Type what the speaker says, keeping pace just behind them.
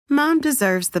Mom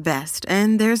deserves the best,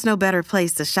 and there's no better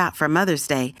place to shop for Mother's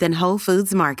Day than Whole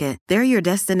Foods Market. They're your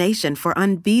destination for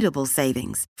unbeatable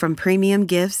savings, from premium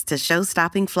gifts to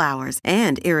show-stopping flowers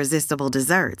and irresistible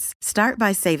desserts. Start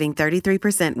by saving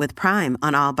 33% with Prime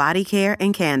on all body care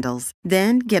and candles.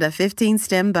 Then get a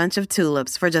 15-stem bunch of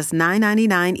tulips for just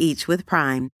 $9.99 each with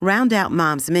Prime. Round out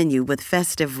Mom's menu with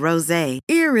festive rosé,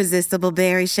 irresistible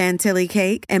berry chantilly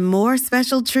cake, and more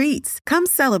special treats. Come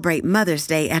celebrate Mother's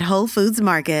Day at Whole Foods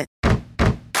Market.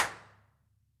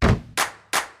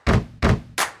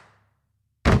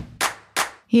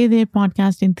 Hey there,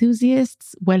 podcast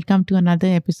enthusiasts. Welcome to another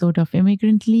episode of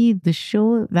Immigrantly, the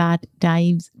show that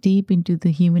dives deep into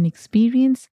the human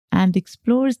experience and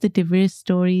explores the diverse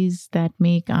stories that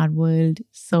make our world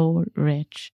so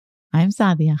rich. I'm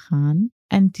Sadia Khan,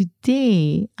 and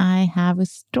today I have a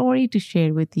story to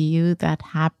share with you that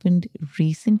happened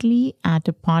recently at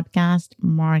a podcast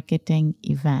marketing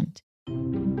event.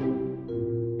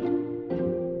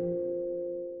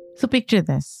 So picture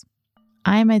this.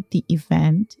 I'm at the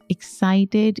event,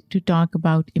 excited to talk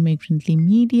about Immigrantly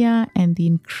Media and the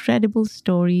incredible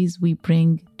stories we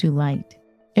bring to light.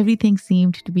 Everything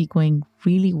seemed to be going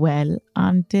really well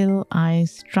until I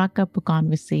struck up a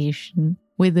conversation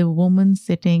with a woman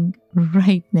sitting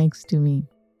right next to me.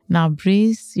 Now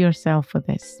brace yourself for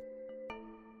this.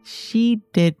 She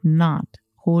did not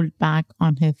hold back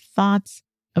on her thoughts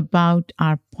about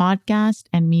our podcast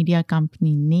and media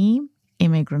company name,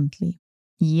 Immigrantly.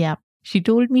 Yep. She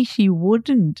told me she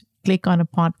wouldn't click on a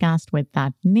podcast with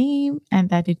that name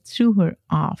and that it threw her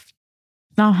off.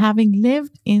 Now, having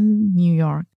lived in New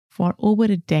York for over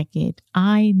a decade,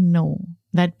 I know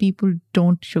that people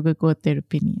don't sugarcoat their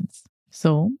opinions.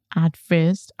 So, at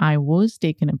first, I was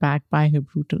taken aback by her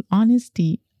brutal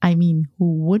honesty. I mean,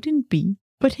 who wouldn't be?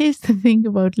 But here's the thing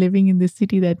about living in the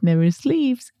city that never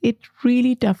sleeps. It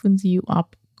really toughens you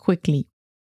up quickly.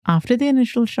 After the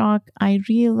initial shock, I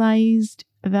realized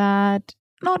that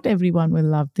not everyone will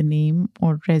love the name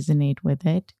or resonate with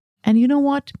it. And you know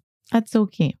what? That's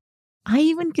okay. I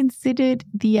even considered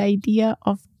the idea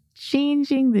of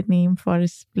changing the name for a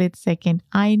split second.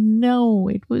 I know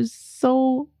it was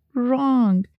so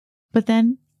wrong. But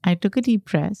then I took a deep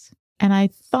breath and I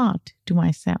thought to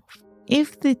myself,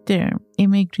 if the term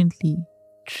immigrantly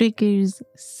triggers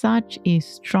such a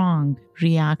strong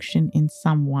reaction in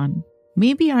someone,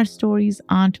 maybe our stories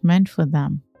aren't meant for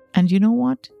them. And you know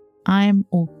what? I'm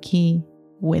okay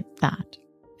with that.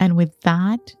 And with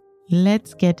that,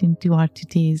 let's get into our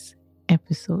today's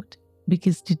episode.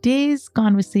 Because today's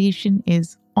conversation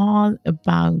is all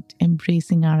about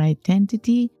embracing our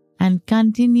identity and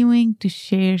continuing to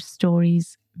share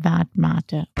stories that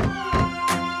matter.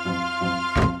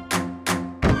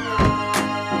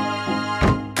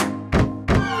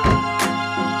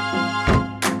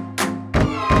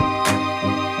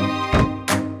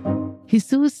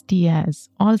 Jesus Diaz,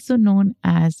 also known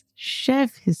as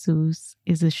Chef Jesus,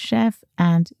 is a chef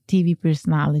and TV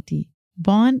personality.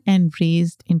 Born and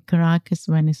raised in Caracas,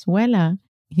 Venezuela,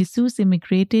 Jesus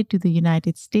immigrated to the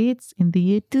United States in the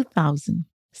year 2000.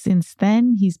 Since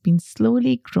then, he's been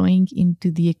slowly growing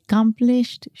into the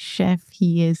accomplished chef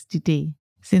he is today.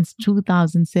 Since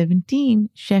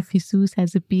 2017, Chef Jesus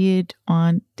has appeared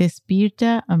on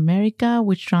Despierta America,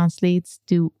 which translates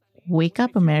to Wake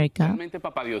Up America. Realmente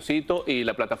Papá Diosito y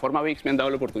la plataforma VIX me han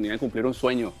dado la oportunidad de cumplir un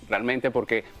sueño, realmente,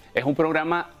 porque es un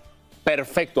programa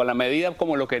perfecto, a la medida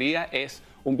como lo quería, es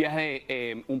un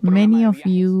viaje, un programa Many de of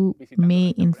viajes, you visitando may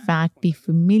nuestro in gran fact be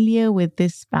familiar with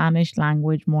this Spanish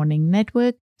language morning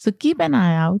network, so keep an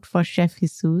eye out for Chef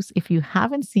Jesus if you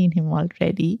haven't seen him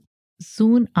already.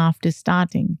 Soon after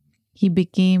starting, he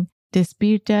became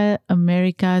Despierta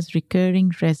America's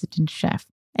recurring resident chef.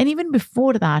 And even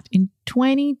before that, in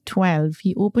 2012,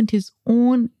 he opened his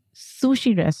own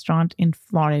sushi restaurant in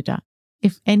Florida.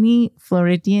 If any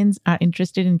Floridians are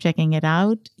interested in checking it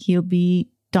out, he'll be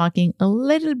talking a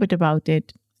little bit about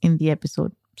it in the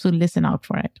episode. So listen out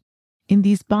for it. In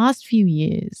these past few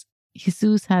years,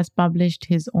 Jesus has published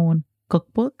his own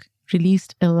cookbook,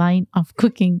 released a line of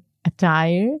cooking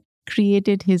attire,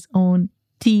 created his own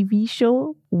TV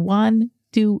show, won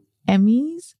 2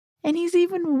 Emmys, and he's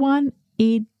even won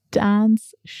a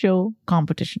dance show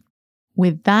competition.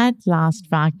 With that last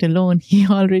fact alone, he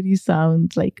already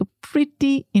sounds like a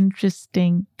pretty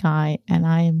interesting guy, and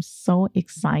I am so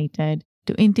excited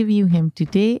to interview him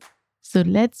today. So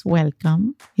let's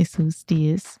welcome Jesus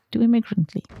Diaz to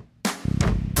Immigrantly.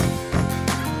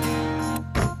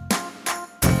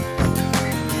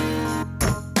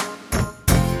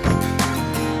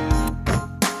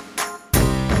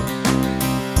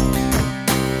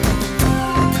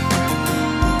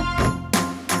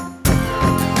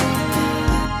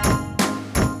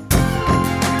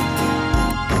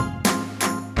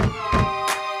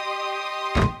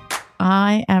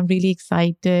 really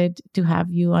excited to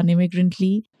have you on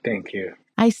Immigrantly. Thank you.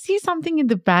 I see something in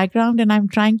the background and I'm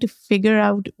trying to figure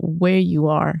out where you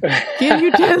are. Can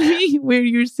you tell me where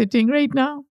you're sitting right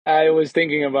now? I was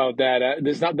thinking about that.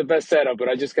 This is not the best setup, but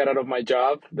I just got out of my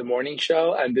job, the morning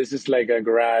show, and this is like a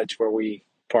garage where we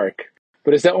park.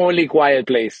 But it's the only quiet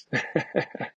place.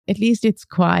 At least it's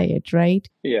quiet, right?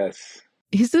 Yes,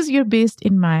 Jesus, you're based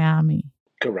in Miami.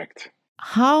 correct.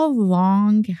 How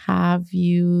long have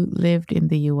you lived in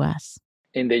the US?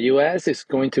 In the US, it's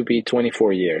going to be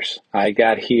 24 years. I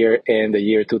got here in the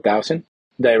year 2000,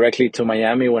 directly to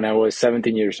Miami when I was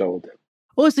 17 years old.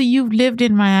 Oh, so you've lived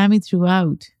in Miami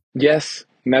throughout? Yes,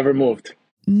 never moved.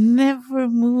 Never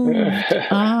moved.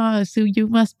 So you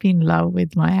must be in love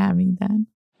with Miami then.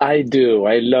 I do.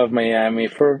 I love Miami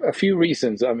for a few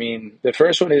reasons. I mean, the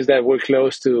first one is that we're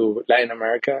close to Latin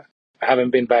America. I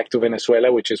haven't been back to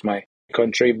Venezuela, which is my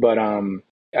country, but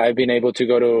I've been able to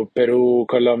go to Peru,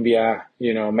 Colombia,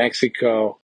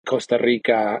 Mexico, Costa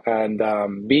Rica,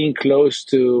 and being close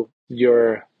to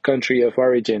your country of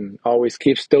origin always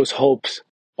keeps those hopes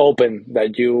open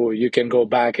that you can go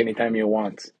back anytime you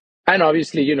want. And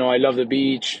obviously, I love the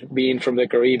beach. Being from the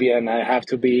Caribbean, I have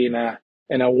to be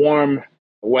in a warm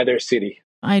weather city.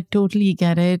 I totally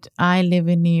get it. I live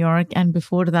in New York, and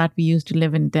before that, we used to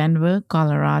live in Denver,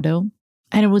 Colorado.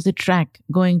 And it was a trek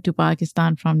going to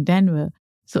Pakistan from Denver.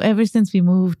 So ever since we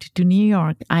moved to New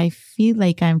York, I feel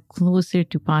like I'm closer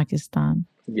to Pakistan.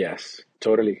 Yes,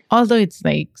 totally. Although it's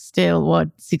like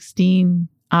still, 16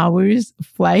 hours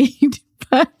flight.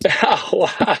 But Oh,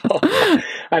 wow.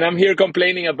 And I'm here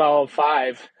complaining about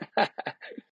 5.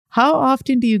 how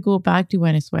often do you go back to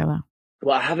Venezuela?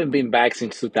 Well, I haven't been back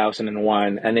since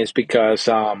 2001, and it's because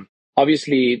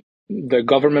obviously the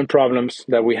government problems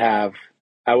that we have,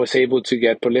 I was able to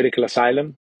get political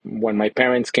asylum when my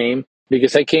parents came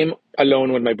because I came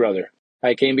alone with my brother.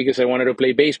 I came because I wanted to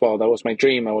play baseball. That was my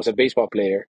dream. I was a baseball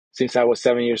player since I was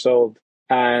 7 years old.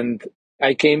 And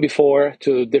I came before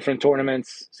to different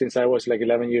tournaments since I was like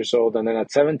 11 years old. And then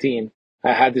at 17,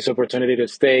 I had this opportunity to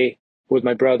stay with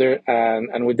my brother,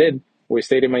 and we did. We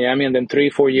stayed in Miami, and then 3,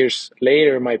 4 years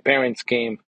later, my parents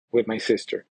came with my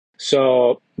sister.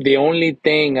 So the only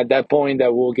thing at that point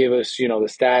that will give us, the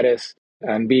status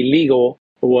and be legal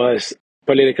was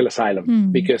political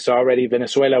asylum, because already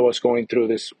Venezuela was going through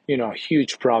this,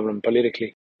 huge problem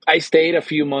politically. I stayed a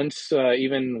few months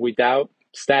even without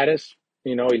status,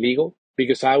 illegal,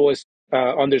 because I was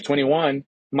under 21.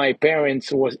 My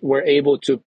parents were able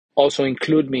to also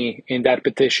include me in that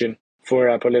petition for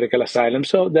a political asylum.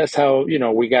 So that's how,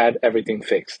 we got everything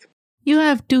fixed. You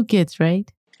have 2 kids,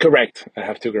 right? Correct. I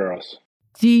have 2 girls.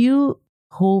 Do you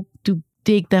hope to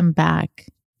take them back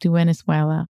to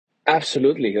Venezuela?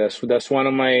 Absolutely. That's one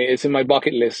of it's in my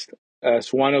bucket list.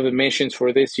 As one of the missions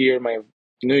for this year, my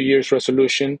New Year's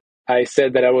resolution, I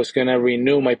said that I was going to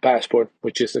renew my passport,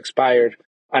 which is expired.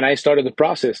 And I started the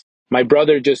process. My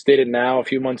brother just did it now a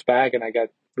few months back, and I got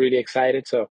really excited.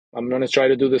 So I'm going to try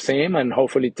to do the same and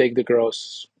hopefully take the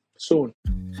girls soon.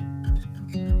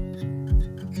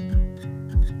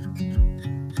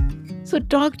 So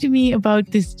talk to me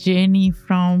about this journey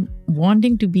from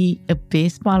wanting to be a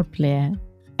baseball player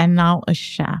and now a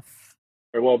chef.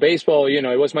 Well, baseball,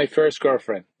 it was my first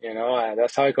girlfriend.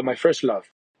 That's how I got my first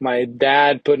love. My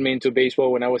dad put me into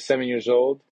baseball when I was 7 years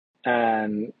old,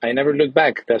 and I never looked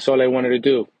back. That's all I wanted to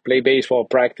do. Play baseball,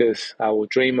 practice. I would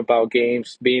dream about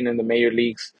games, being in the major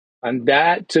leagues. And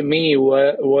that, to me,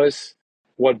 was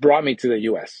what brought me to the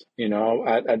U.S.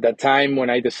 At that time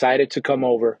when I decided to come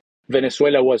over,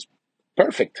 Venezuela was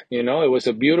perfect. It was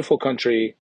a beautiful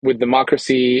country with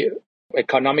democracy,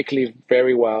 economically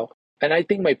very well. And I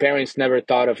think my parents never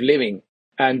thought of leaving.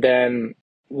 And then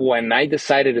when I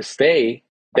decided to stay,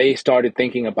 they started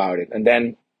thinking about it. And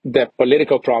then the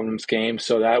political problems came.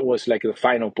 So that was like the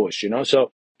final push,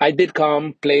 So I did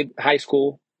come, played high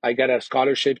school. I got a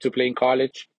scholarship to play in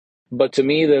college. But to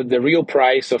me, the real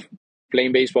price of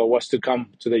playing baseball was to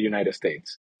come to the United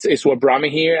States. It's what brought me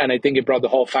here. And I think it brought the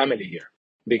whole family here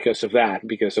because of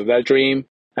that dream.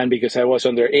 And because I was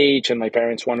underage and my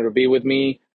parents wanted to be with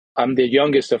me. I'm the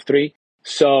youngest of 3.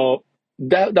 So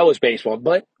that was baseball.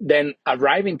 But then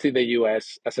arriving to the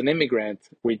U.S. as an immigrant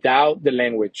without the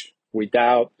language,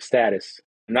 without status,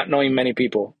 not knowing many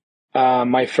people,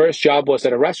 my first job was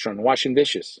at a restaurant washing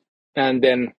dishes. And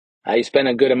then I spent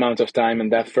a good amount of time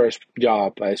in that first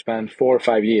job. I spent 4 or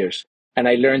 5 years, and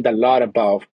I learned a lot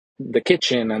about the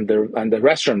kitchen and the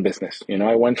restaurant business.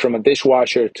 I went from a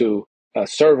dishwasher to a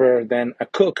server, then a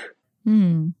cook.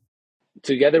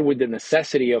 Together with the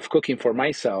necessity of cooking for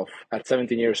myself at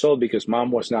 17 years old because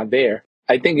mom was not there,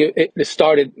 I think it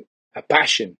started a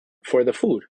passion for the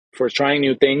food. for trying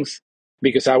new things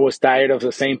because I was tired of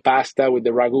the same pasta with the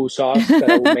ragu sauce that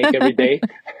I would make every day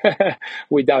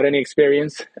without any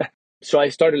experience. So I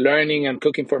started learning and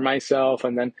cooking for myself.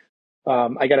 And then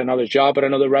I got another job at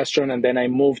another restaurant. And then I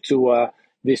moved to a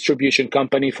distribution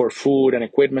company for food and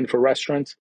equipment for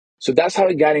restaurants. So that's how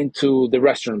I got into the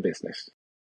restaurant business.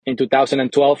 In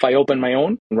 2012, I opened my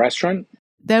own restaurant.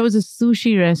 That was a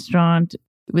sushi restaurant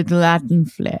with Latin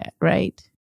flair, right?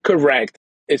 Correct.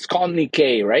 It's called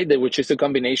Nikkei, right? Which is a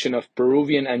combination of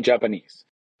Peruvian and Japanese.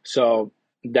 So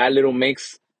that little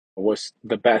mix was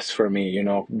the best for me,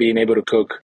 being able to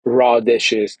cook raw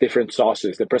dishes, different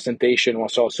sauces. The presentation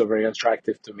was also very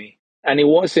attractive to me. And it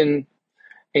wasn't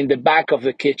in the back of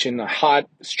the kitchen, a hot,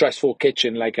 stressful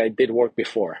kitchen like I did work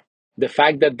before. The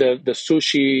fact that the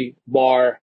sushi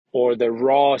bar or the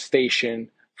raw station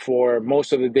for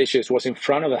most of the dishes was in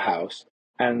front of the house,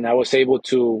 and I was able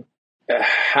to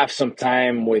have some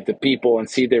time with the people and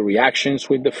see their reactions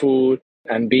with the food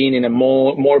and being in a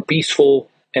more peaceful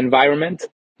environment,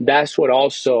 that's what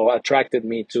also attracted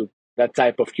me to that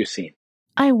type of cuisine.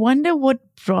 I wonder what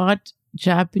brought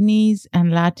Japanese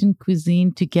and Latin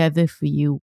cuisine together for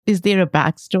you. Is there a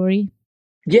backstory?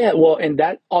 Yeah, well, in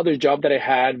that other job that I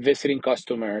had, visiting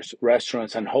customers,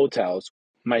 restaurants, and hotels,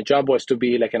 my job was to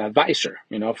be like an advisor,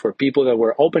 for people that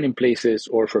were opening places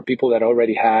or for people that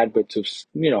already had, but to,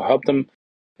 help them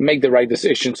make the right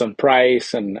decisions on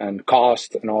price and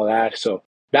cost and all that. So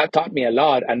that taught me a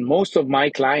lot. And most of my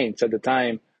clients at the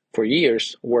time for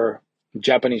years were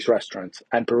Japanese restaurants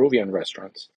and Peruvian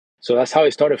restaurants. So that's how I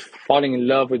started falling in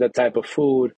love with that type of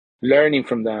food, learning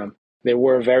from them. They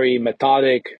were very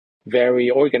methodic, very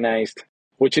organized,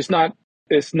 which is not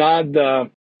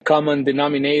the common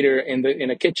denominator in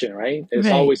a kitchen, right? There's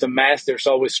Right. always a mess, there's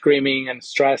always screaming and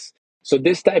stress. So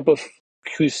this type of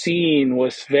cuisine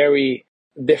was very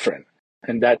different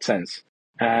in that sense.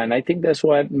 And I think that's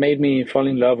what made me fall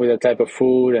in love with that type of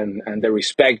food and the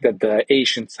respect that the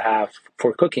Asians have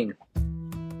for cooking.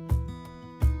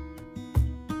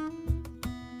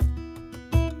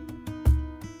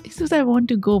 Jesus, I want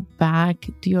to go back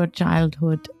to your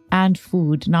childhood and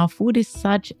food. Now, food is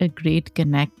such a great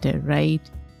connector, right?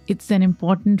 It's an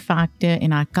important factor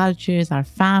in our cultures, our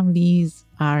families,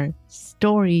 our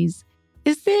stories.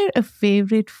 Is there a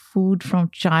favorite food from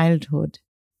childhood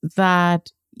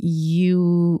that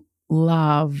you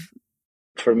love?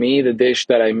 For me, the dish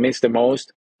that I miss the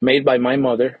most, made by my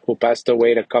mother, who passed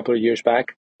away a couple of years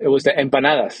back, it was the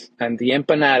empanadas. And the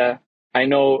empanada, I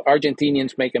know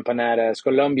Argentinians make empanadas,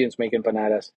 Colombians make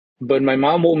empanadas, but my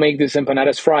mom will make these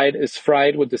empanadas fried. It's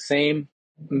fried with the same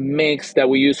mix that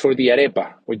we use for the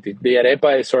arepa. The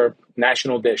arepa is our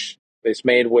national dish. It's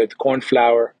made with corn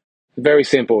flour. Very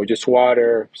simple, just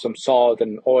water, some salt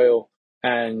and oil,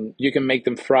 and you can make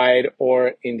them fried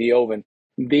or in the oven.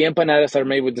 The empanadas are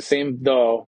made with the same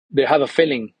dough. They have a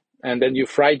filling, and then you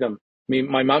fry them.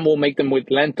 My mom will make them with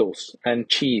lentils and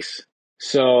cheese.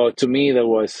 So to me, that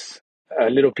was a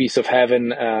little piece of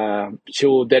heaven. She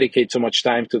will dedicate so much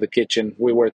time to the kitchen.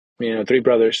 We were, three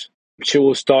brothers. She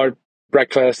will start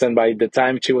breakfast, and by the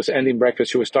time she was ending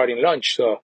breakfast, she was starting lunch.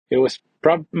 So it was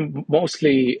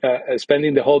mostly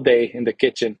spending the whole day in the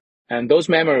kitchen. And those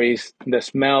memories, the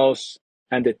smells,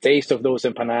 and the taste of those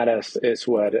empanadas is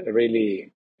what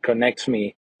really connects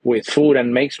me with food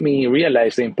and makes me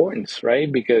realize the importance,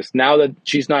 right? Because now that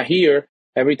she's not here,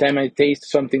 every time I taste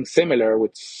something similar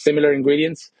with similar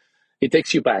ingredients, it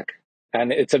takes you back.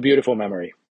 And it's a beautiful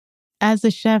memory. As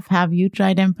a chef, have you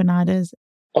tried empanadas?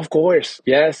 Of course,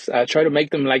 yes. I try to make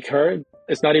them like her.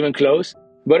 It's not even close,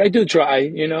 but I do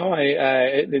try.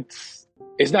 It's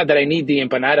not that I need the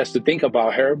empanadas to think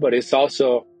about her, but it's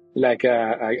also like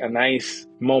a nice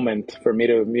moment for me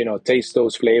to taste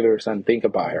those flavors and think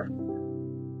about her.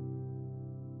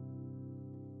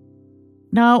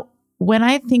 Now, when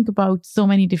I think about so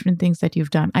many different things that you've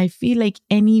done, I feel like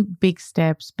any big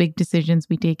steps, big decisions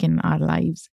we take in our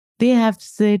lives, they have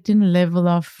certain level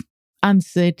of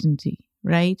uncertainty,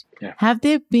 right? Yeah. Have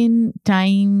there been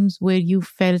times where you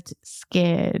felt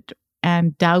scared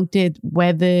and doubted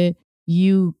whether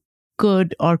you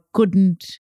could or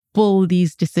couldn't pull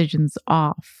these decisions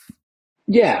off?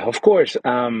 Yeah, of course.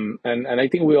 And I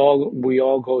think we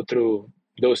all go through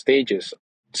those stages.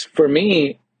 For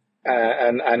me,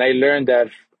 and I learned that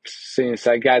since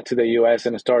I got to the US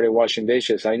and started washing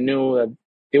dishes, I knew that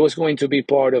it was going to be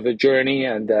part of a journey,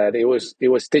 and that it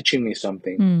was teaching me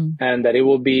something, and that it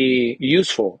will be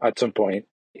useful at some point.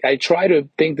 I try to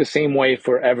think the same way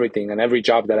for everything and every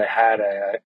job that I had.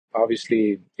 I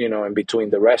obviously, in between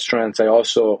the restaurants, I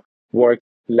also worked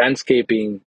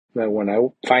landscaping. When I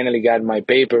finally got my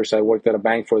papers, I worked at a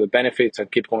bank for the benefits. I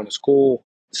kept going to school.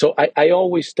 So I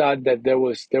always thought that there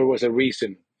was a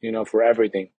reason, for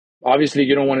everything. Obviously,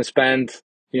 you don't want to spend,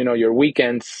 your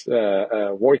weekends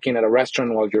working at a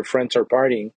restaurant while your friends are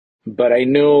partying. But I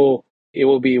knew it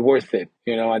will be worth it,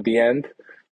 at the end.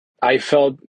 I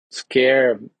felt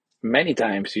scared many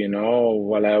times,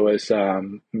 while I was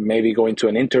maybe going to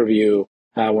an interview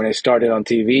when I started on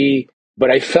TV. But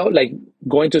I felt like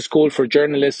going to school for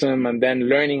journalism and then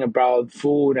learning about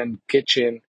food and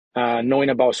kitchen, knowing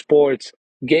about sports,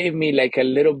 gave me like a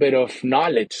little bit of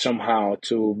knowledge somehow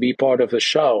to be part of the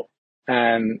show.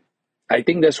 And I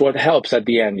think that's what helps at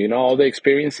the end, all the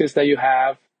experiences that you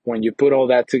have when you put all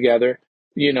that together,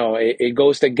 it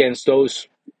goes against those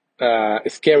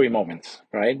scary moments,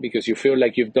 right? Because you feel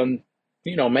like you've done,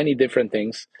 many different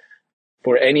things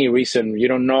for any reason. You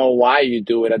don't know why you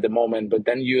do it at the moment, but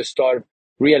then you start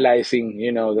realizing,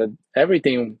 that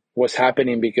everything was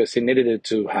happening because it needed it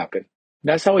to happen.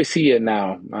 That's how I see it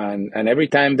now. And every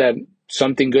time that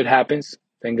something good happens,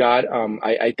 thank God,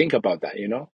 I think about that,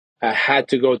 I had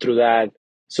to go through that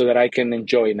so that I can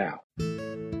enjoy now.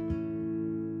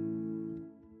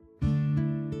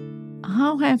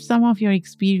 How have some of your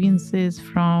experiences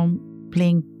from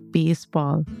playing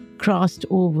baseball crossed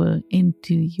over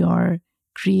into your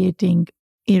creating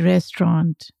a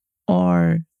restaurant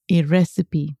or a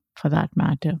recipe for that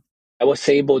matter? I was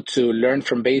able to learn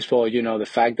from baseball, the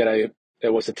fact that I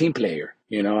was a team player,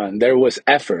 and there was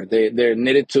effort. There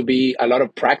needed to be a lot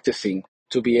of practicing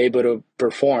to be able to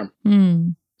perform.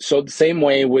 So the same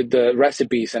way with the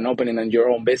recipes and opening your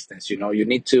own business, you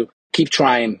need to keep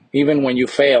trying, even when you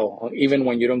fail, or even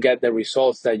when you don't get the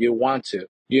results that you want to.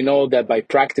 You know that by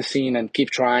practicing and keep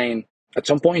trying, at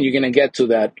some point you're going to get to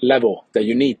that level that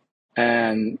you need.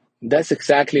 And that's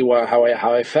exactly how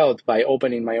I felt by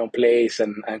opening my own place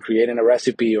and creating a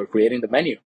recipe or creating the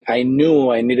menu. I knew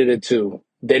I needed it to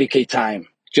dedicate time,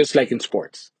 just like in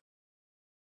sports.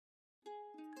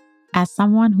 As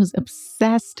someone who's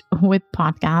obsessed with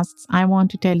podcasts, I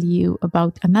want to tell you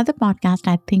about another podcast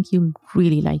I think you'll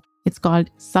really like. It's called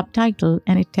Subtitle,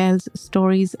 and it tells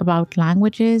stories about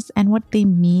languages and what they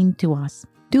mean to us.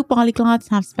 Do polyglots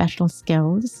have special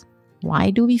skills? Why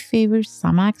do we favor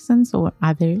some accents over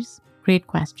others? Great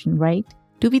question, right?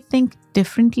 Do we think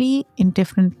differently in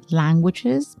different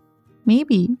languages?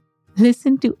 Maybe.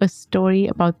 Listen to a story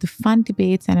about the fun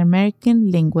debates an American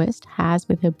linguist has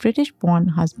with her British-born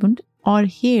husband, or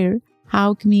hear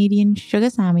how comedian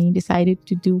Sugar Sammy decided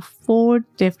to do 4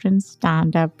 different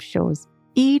stand-up shows,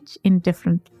 each in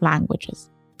different languages.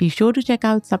 Be sure to check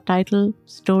out Subtitle,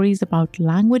 stories about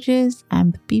languages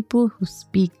and the people who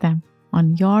speak them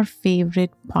on your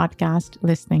favorite podcast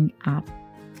listening app.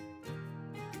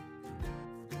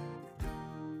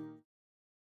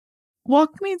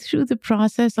 Walk me through the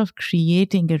process of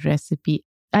creating a recipe.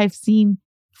 I've seen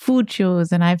food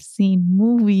shows and I've seen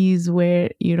movies where,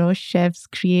 chefs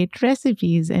create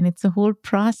recipes and it's a whole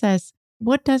process.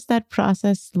 What does that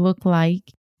process look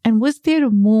like? And was there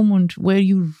a moment where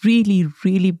you really,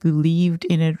 really believed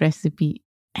in a recipe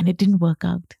and it didn't work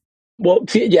out? Well,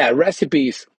 yeah,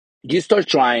 recipes, you start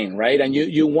trying, right? And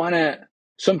you want to,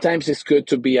 sometimes it's good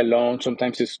to be alone.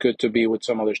 Sometimes it's good to be with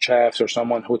some other chefs or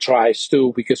someone who tries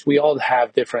too, because we all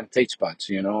have different taste buds,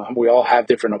 we all have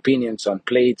different opinions on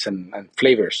plates and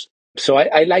flavors. So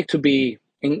I like to be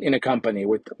in a company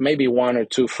with maybe 1 or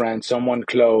 2 friends, someone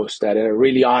close that are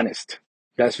really honest.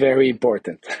 That's very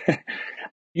important.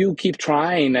 You keep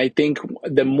trying. I think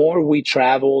the more we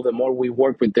travel, the more we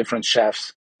work with different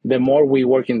chefs, the more we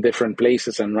work in different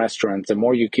places and restaurants, the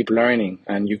more you keep learning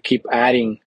and you keep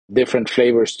adding different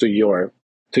flavors to your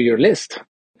list.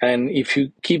 And if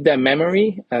you keep that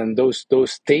memory and those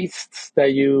tastes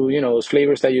that those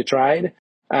flavors that you tried,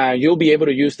 you'll be able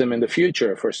to use them in the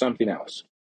future for something else.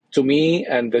 To me,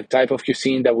 and the type of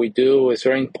cuisine that we do, is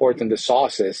very important, the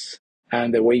sauces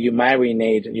and the way you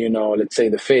marinate, let's say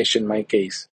the fish in my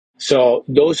case. So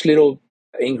those little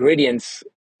ingredients,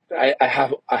 I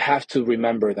have to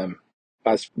remember them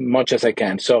as much as I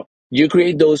can. So you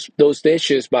create those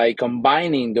dishes by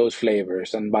combining those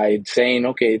flavors and by saying,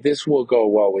 okay, this will go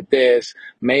well with this.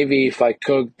 Maybe if I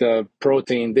cook the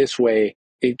protein this way,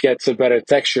 it gets a better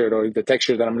texture, or the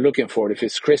texture that I'm looking for. If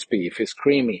it's crispy, if it's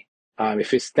creamy,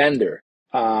 if it's tender.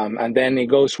 And then it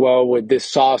goes well with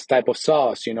this type of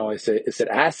sauce. Is it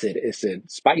acid? Is it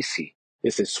spicy?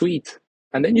 Is it sweet?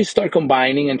 And then you start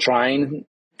combining and trying.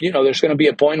 There's going to be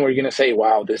a point where you're going to say,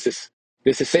 wow, this is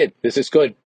it. This is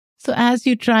good. So as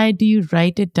you try, do you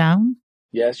write it down?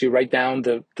 Yes, you write down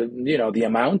the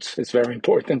amount. It's very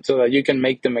important so that you can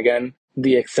make them again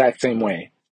the exact same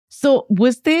way. So,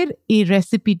 was there a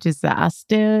recipe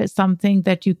disaster, something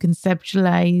that you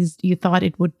conceptualized, you thought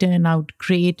it would turn out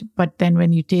great, but then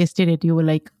when you tasted it, you were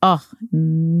like, oh,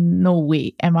 no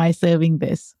way, am I serving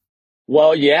this?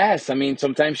 Well, yes. I mean,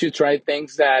 sometimes you try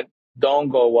things that don't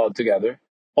go well together,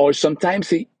 or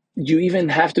sometimes you even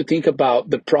have to think about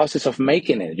the process of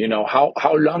making it. How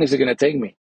long is it going to take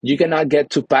me? You cannot get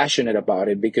too passionate about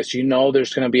it because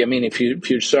there's going to be. I mean, if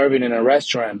you're serving in a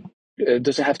restaurant, it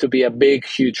doesn't have to be a big,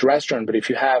 huge restaurant, but if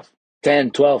you have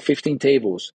 10, 12, 15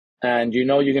 tables, and you're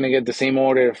going to get the same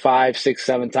order 5, 6,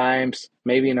 7 times,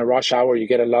 maybe in a rush hour you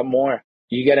get a lot more.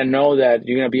 You got to know that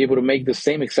you're going to be able to make the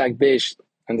same exact dish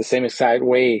and the same exact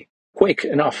way quick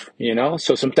enough.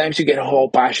 So sometimes you get all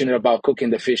passionate about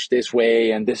cooking the fish this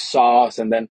way and this sauce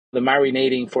and then the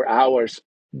marinating for hours.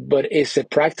 But is it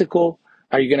practical?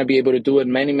 Are you going to be able to do it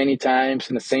many, many times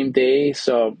in the same day?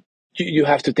 So you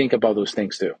have to think about those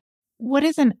things too. What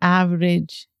is an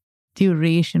average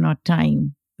duration or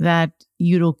time that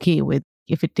you're okay with?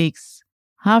 If it takes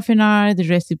half an hour, the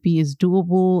recipe is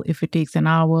doable. If it takes an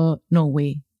hour, no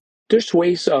way. There's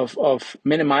ways of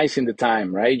minimizing the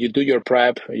time, right? You do your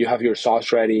prep, you have your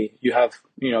sauce ready, you have,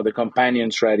 the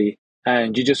companions ready,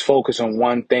 and you just focus on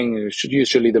one thing.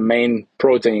 Usually the main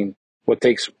protein, what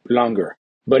takes longer.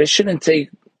 But it shouldn't take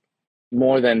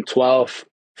more than 12,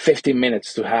 15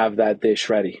 minutes to have that dish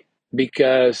ready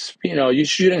because, you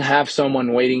shouldn't have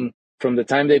someone waiting from the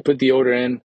time they put the order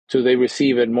in to they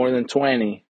receive it more than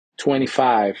 20,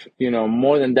 25.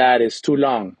 More than that is too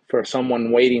long for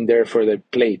someone waiting there for the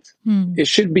plate. It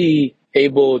should be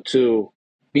able to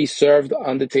be served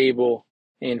on the table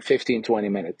in 15, 20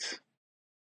 minutes.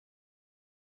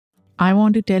 I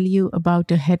want to tell you about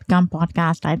a headcount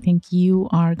podcast I think you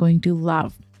are going to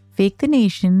love. Fake the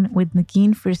Nation with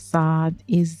Nagin Farsad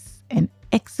is an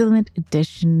excellent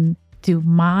addition to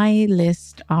my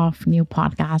list of new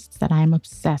podcasts that I'm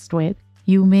obsessed with.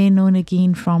 You may know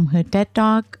Nagin from her TED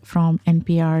Talk, from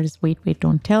NPR's Wait, Wait,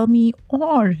 Don't Tell Me,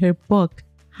 or her book,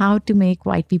 How to Make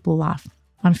White People Laugh.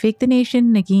 On Fake the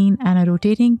Nation, Nagin and a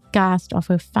rotating cast of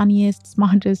her funniest,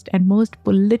 smartest, and most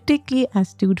politically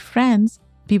astute friends,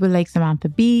 people like Samantha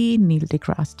Bee, Neil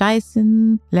deGrasse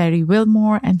Tyson, Larry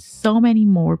Wilmore, and so many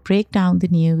more, break down the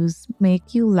news,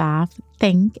 make you laugh,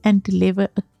 think, and deliver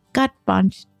a gut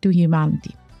punch to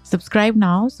humanity. Subscribe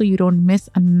now so you don't miss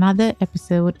another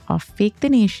episode of Fake the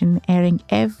Nation, airing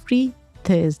every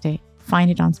Thursday. Find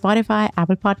it on Spotify,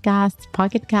 Apple Podcasts,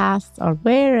 Pocket Casts, or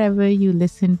wherever you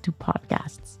listen to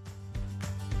podcasts.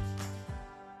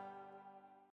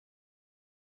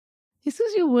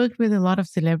 Jesus, you worked with a lot of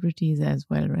celebrities as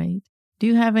well, right? Do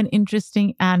you have an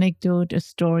interesting anecdote, a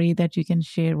story that you can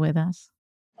share with us?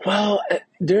 Well,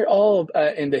 they're all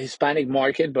in the Hispanic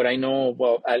market, but I know,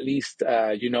 well, at least,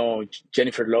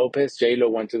 Jennifer Lopez, J-Lo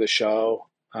went to the show.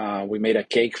 We made a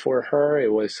cake for her.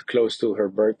 It was close to her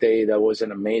birthday. That was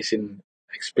an amazing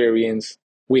experience.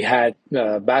 We had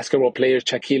basketball player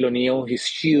Shaquille O'Neal. He's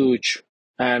huge,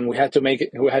 and we had to make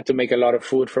a lot of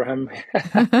food for him.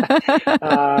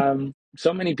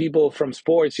 So many people from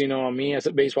sports, me as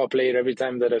a baseball player, every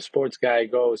time that a sports guy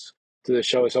goes to the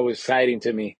show, it's always exciting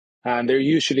to me. And they're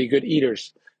usually good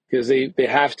eaters because they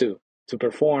have to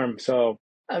perform. So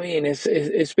I mean,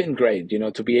 it's been great,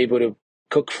 to be able to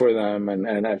cook for them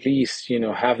and at least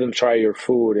have them try your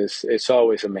food it's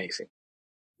always amazing.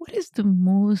 What is the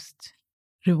most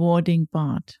rewarding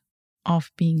part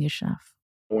of being a chef?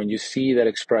 When you see that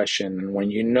expression,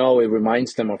 when it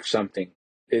reminds them of something,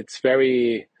 it's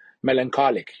very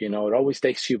melancholic. It always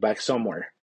takes you back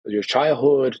somewhere. Your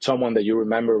childhood, someone that you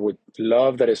remember with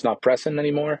love that is not present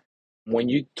anymore. When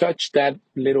you touch that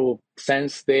little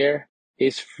sense there,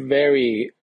 it's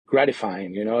very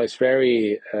gratifying. It's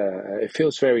it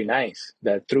feels very nice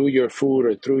that through your food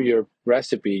or through your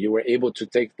recipe, you were able to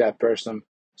take that person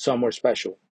somewhere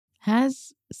special.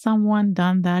 Has someone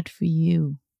done that for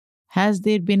you? Has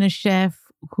there been a chef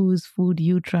whose food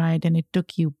you tried and it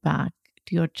took you back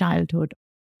to your childhood?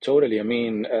 Totally. I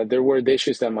mean, there were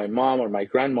dishes that my mom or my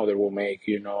grandmother will make,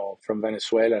 from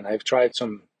Venezuela. And I've tried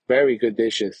some very good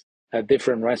dishes at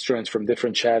different restaurants from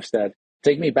different chefs that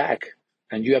take me back.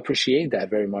 And you appreciate that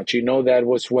very much. That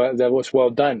was well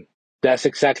done. That's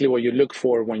exactly what you look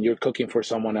for when you're cooking for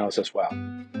someone else as well.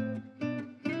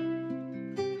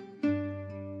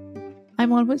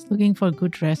 I'm always looking for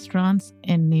good restaurants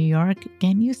in New York.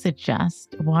 Can you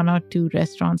suggest 1 or 2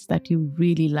 restaurants that you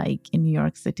really like in New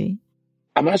York City?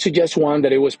 I'm going to suggest one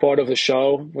that it was part of the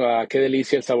show, Que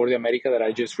Delicia El Sabor de América, that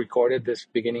I just recorded this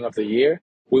beginning of the year.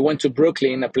 We went to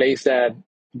Brooklyn, a place that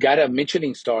got a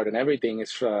Michelin star and everything.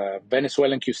 It's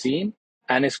Venezuelan cuisine,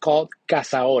 and it's called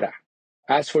Casa Hora.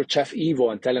 Ask for Chef Ivo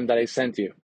and tell him that I sent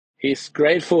you. He's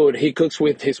great food. He cooks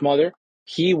with his mother.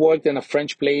 He worked in a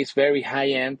French place, very high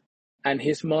end, and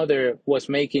his mother was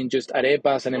making just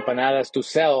arepas and empanadas to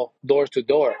sell door to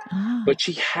door. Ah, But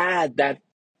she had that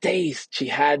taste, she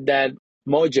had that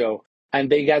mojo, and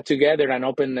they got together and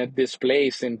opened this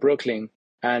place in Brooklyn,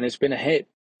 and it's been a hit.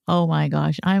 oh my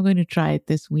gosh, I'm going to try it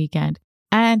this weekend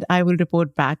and I will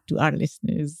report back to our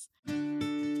listeners.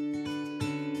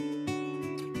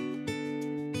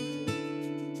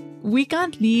 We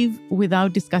can't leave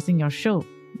without discussing your show,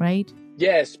 right?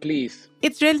 Yes, please.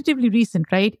 It's relatively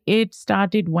recent, right? It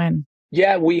started when?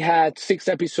 Yeah, we had 6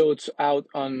 episodes out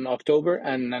on October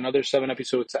and another 7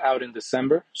 episodes out in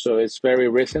December. So it's very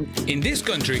recent. In this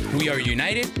country, we are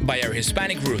united by our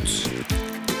Hispanic roots.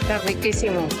 Está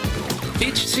riquísimo.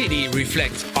 Each city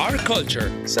reflects our culture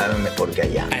Saben mejor que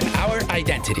allá. and our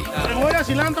identity. Cebolla,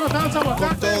 cilantro, salsa,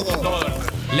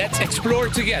 aguacate. Let's explore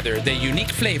together the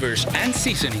unique flavors and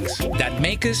seasonings that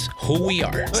make us who we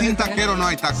are Sin taquero no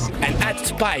hay taco. and add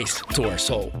spice to our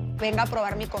soul. Venga a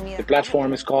probar mi comida. The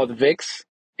platform is called VIX.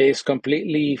 It's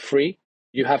completely free.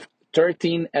 You have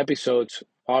 13 episodes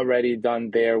already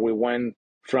done there. We went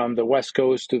from the West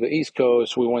Coast to the East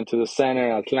Coast. We went to the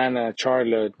center, Atlanta,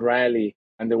 Charlotte, Raleigh.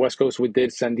 And the West Coast, we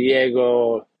did San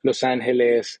Diego, Los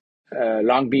Angeles,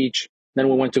 Long Beach. Then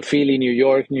we went to Philly, New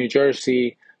York, New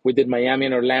Jersey. We did Miami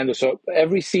and Orlando. So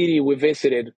every city we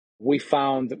visited, we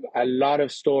found a lot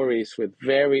of stories with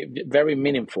very, very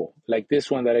meaningful. Like this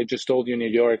one that I just told you in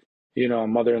New York, you know,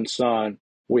 mother and son.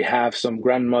 We have some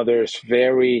grandmothers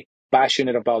very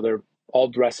passionate about their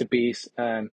old recipes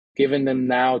and giving them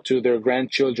now to their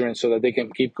grandchildren so that they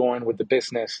can keep going with the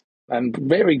business. And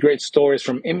very great stories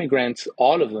from immigrants,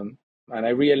 all of them. And I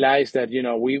realized that, you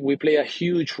know, we play a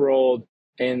huge role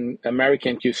in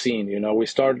American cuisine. You know, we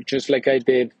started just like I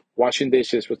did, washing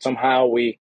dishes, but somehow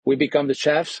we become the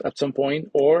chefs at some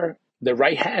point or the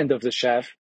right hand of the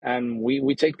chef. And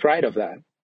we take pride of that.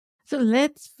 So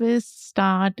let's first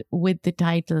start with the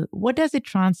title. What does it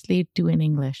translate to in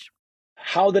English?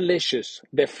 How delicious,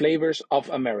 the flavors of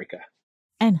America.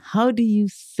 And how do you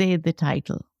say the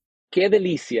title? Qué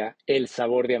delicia el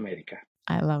sabor de América.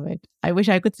 I love it. I wish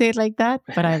I could say it like that,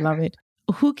 but I love it.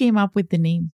 Who came up with the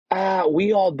name?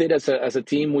 We all did as a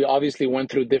team. We obviously went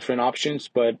through different options,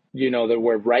 but you know there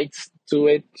were rights to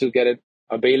it to get it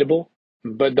available.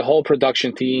 But the whole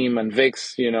production team and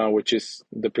VIX, you know, which is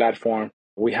the platform,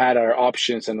 we had our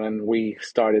options, and then we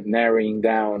started narrowing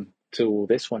down to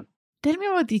this one. Tell me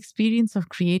about the experience of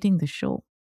creating the show.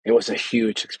 It was a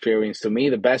huge experience to me,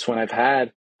 the best one I've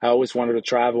had. I always wanted to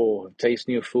travel, taste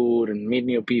new food, and meet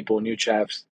new people, new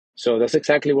chefs. So that's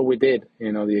exactly what we did.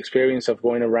 You know, the experience of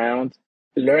going around,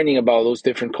 learning about those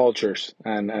different cultures,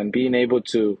 and being able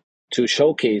to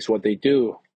showcase what they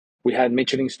do. We had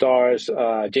Michelin stars,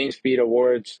 James Beard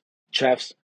Awards,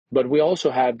 chefs, but we also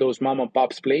had those mom and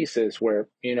pops places where,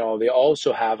 you know, they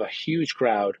also have a huge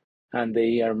crowd and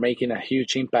they are making a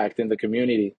huge impact in the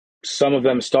community. Some of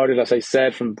them started, as I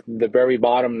said, from the very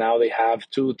bottom. Now they have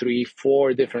 2, 3,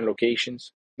 4 different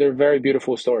locations. They're very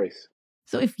beautiful stories.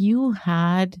 So if you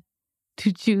had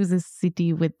to choose a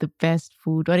city with the best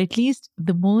food, or at least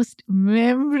the most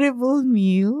memorable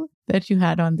meal that you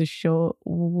had on the show,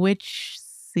 which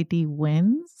city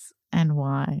wins and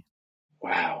why?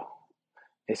 Wow.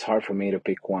 It's hard for me to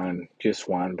pick one, just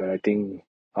one, but I think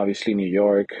obviously New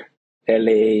York,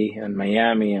 LA, and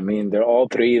Miami. I mean, they're all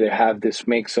three. They have this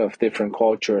mix of different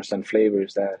cultures and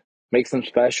flavors that makes them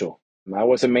special. I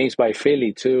was amazed by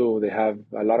Philly too. They have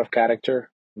a lot of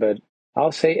character, but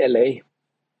I'll say LA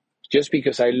just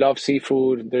because I love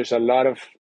seafood. There's a lot of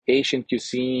Asian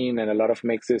cuisine and a lot of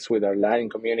mixes with our Latin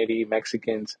community,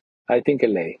 Mexicans. I think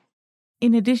LA.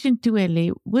 In addition to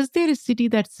LA, was there a city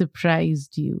that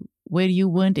surprised you where you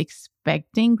weren't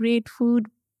expecting great food,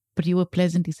 but you were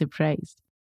pleasantly surprised?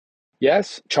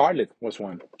 Yes, Charlotte was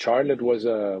one. Charlotte was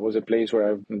a place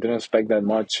where I didn't expect that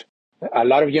much. A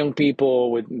lot of young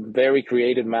people with very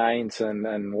creative minds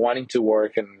and wanting to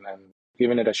work and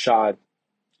giving it a shot.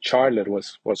 Charlotte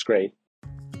was great.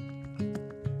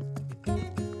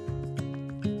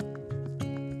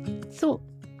 So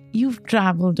you've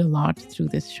traveled a lot through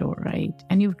this show, right?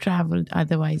 And you've traveled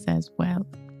otherwise as well.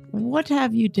 What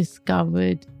have you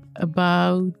discovered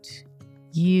about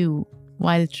you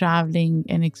while traveling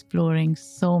and exploring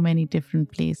so many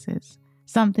different places?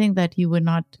 Something that you were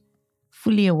not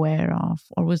fully aware of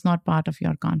or was not part of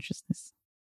your consciousness?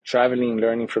 Traveling,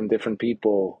 learning from different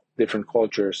people, different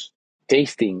cultures,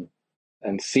 tasting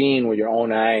and seeing with your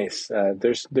own eyes.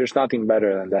 There's nothing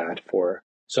better than that for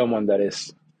someone that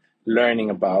is learning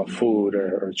about food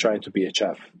or trying to be a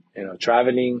chef. You know,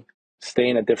 traveling,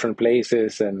 staying at different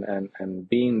places and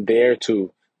being there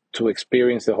to to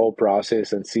experience the whole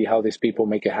process and see how these people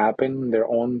make it happen in their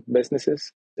own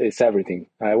businesses, it's everything.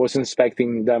 I wasn't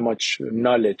expecting that much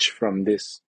knowledge from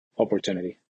this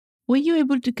opportunity. Were you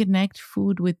able to connect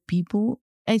food with people?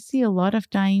 I see a lot of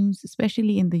times,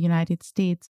 especially in the United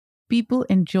States, people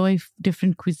enjoy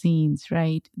different cuisines,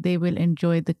 right? They will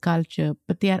enjoy the culture,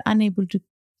 but they are unable to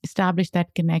establish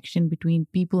that connection between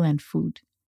people and food.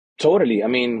 Totally. I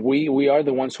mean, we are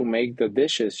the ones who make the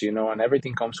dishes, you know, and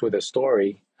everything comes with a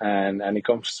story, and it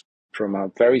comes from a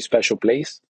very special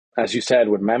place, as you said,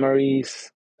 with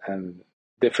memories and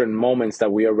different moments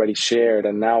that we already shared,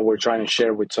 and now we're trying to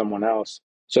share with someone else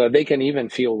so that they can even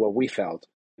feel what we felt.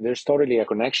 There's totally a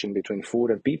connection between food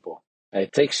and people.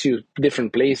 It takes you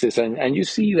different places, and you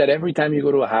see that every time you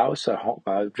go to a house,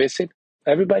 a visit,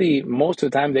 everybody, most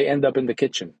of the time, they end up in the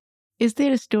kitchen. Is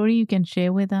there a story you can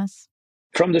share with us?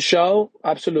 From the show,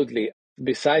 absolutely.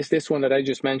 Besides this one that I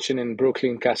just mentioned in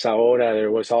Brooklyn, Casa Hora, there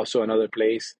was also another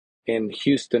place in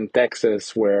Houston,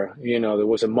 Texas, where, you know, there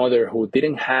was a mother who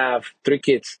didn't have 3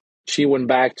 kids. She went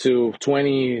back to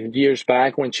 20 years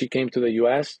back when she came to the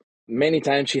US. Many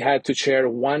times she had to share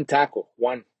one taco,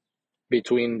 one,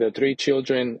 between the 3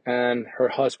 children and her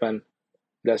husband.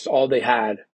 That's all they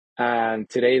had. And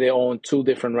today they own 2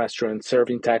 different restaurants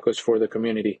serving tacos for the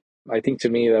community. I think to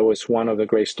me that was one of the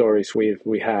great stories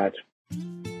we had.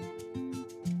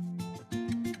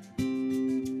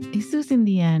 Jesus, in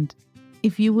the end,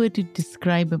 if you were to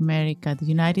describe America, the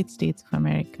United States of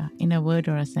America, in a word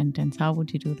or a sentence, how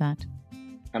would you do that?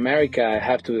 America, I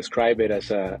have to describe it as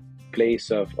a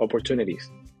place of opportunities.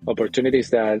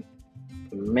 Opportunities that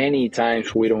many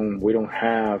times we don't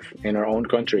have in our own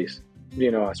countries. You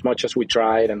know, as much as we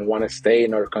tried and want to stay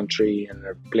in our country and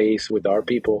our place with our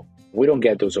people, we don't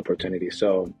get those opportunities.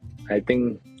 So I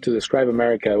think to describe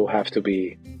America, it will have to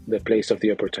be the place of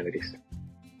the opportunities.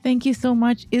 Thank you so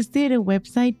much. Is there a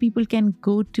website people can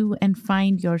go to and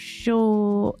find your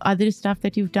show, other stuff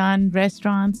that you've done,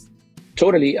 restaurants?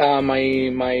 Totally.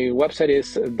 My website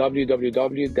is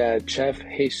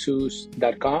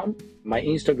www.chefjesus.com. My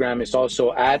Instagram is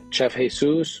also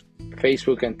 @chefjesus.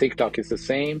 Facebook and TikTok is the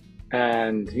same.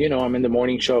 And, you know, I'm in the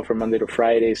morning show from Monday to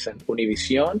Fridays at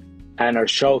Univision. And our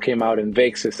show came out in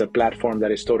VIX. It's a platform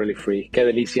that is totally free. Qué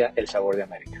delicia, El Sabor de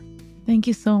América. Thank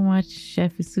you so much,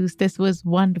 Chef Jesus. This was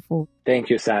wonderful. Thank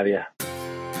you, Sadia.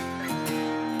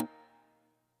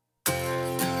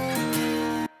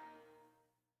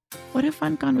 What a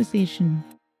fun conversation.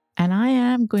 And I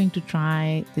am going to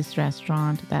try this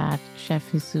restaurant that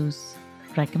Chef Jesus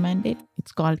recommended.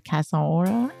 It's called Casa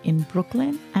Hora in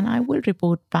Brooklyn. And I will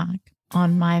report back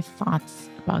on my thoughts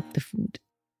about the food.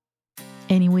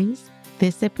 Anyways,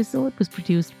 this episode was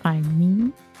produced by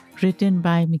me, written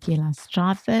by Michaela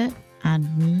Strother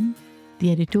and me.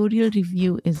 The editorial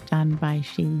review is done by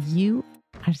Shay Yu.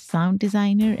 Our sound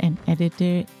designer and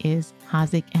editor is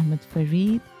Hazik Ahmed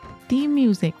Fareed. Theme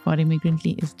music for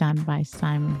Immigrantly is done by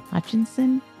Simon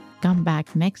Hutchinson. Come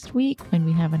back next week when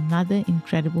we have another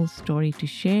incredible story to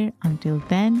share. Until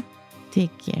then,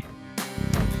 take care.